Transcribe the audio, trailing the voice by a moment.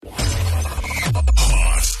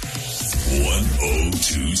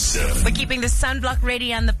1027. We're keeping the sunblock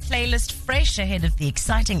ready and the playlist fresh ahead of the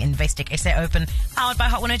exciting Investec SA Open, powered by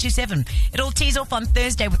Hot 1027. It all tees off on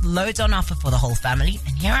Thursday with loads on offer for the whole family.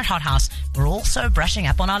 And here at Hot House, we're also brushing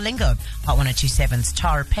up on our lingo. Hot 1027's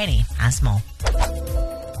Tara Penny has more.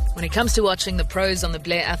 When it comes to watching the pros on the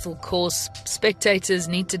Blair Athol course, spectators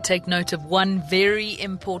need to take note of one very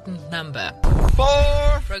important number. 4.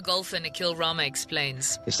 Pro golfer Nikhil Rama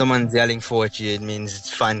explains. If someone's yelling 4 at you, it means it's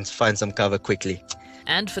find some cover quickly.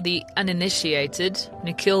 And for the uninitiated,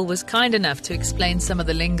 Nikhil was kind enough to explain some of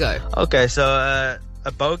the lingo. Okay, so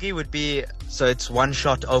a bogey would be, so it's one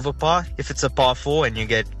shot over par. If it's a par 4 and you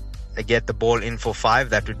get the ball in for 5,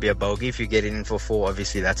 that would be a bogey. If you get it in for 4,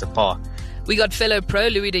 obviously that's a par. We got fellow pro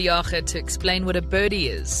Louis de Jager to explain what a birdie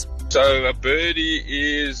is. So a birdie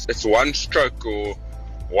it's one stroke or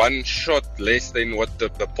one shot less than what the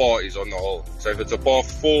par is on the hole. So if it's a par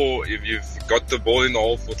 4, if you've got the ball in the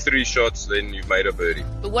hole for 3 shots, then you've made a birdie.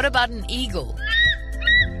 But what about an eagle?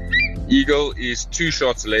 Eagle is 2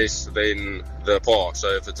 shots less than the par.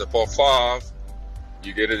 So if it's a par 5,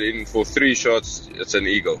 you get it in for 3 shots, it's an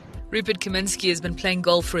eagle. Rupert Kaminsky has been playing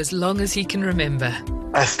golf for as long as he can remember.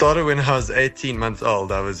 I started when I was 18 months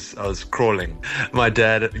old. I was crawling. My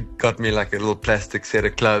dad got me like a little plastic set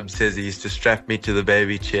of clubs. Says he used to strap me to the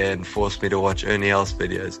baby chair and force me to watch Ernie Els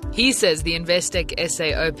videos. He says the Investec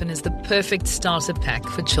SA Open is the perfect starter pack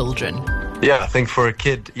for children. Yeah, I think for a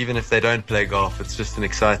kid, even if they don't play golf, it's just an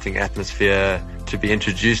exciting atmosphere to be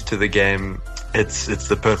introduced to the game. It's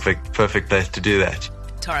the perfect place to do that.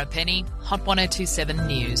 Tara Penny, Hot 1027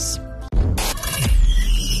 News.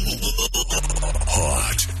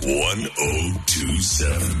 Hot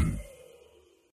 1027.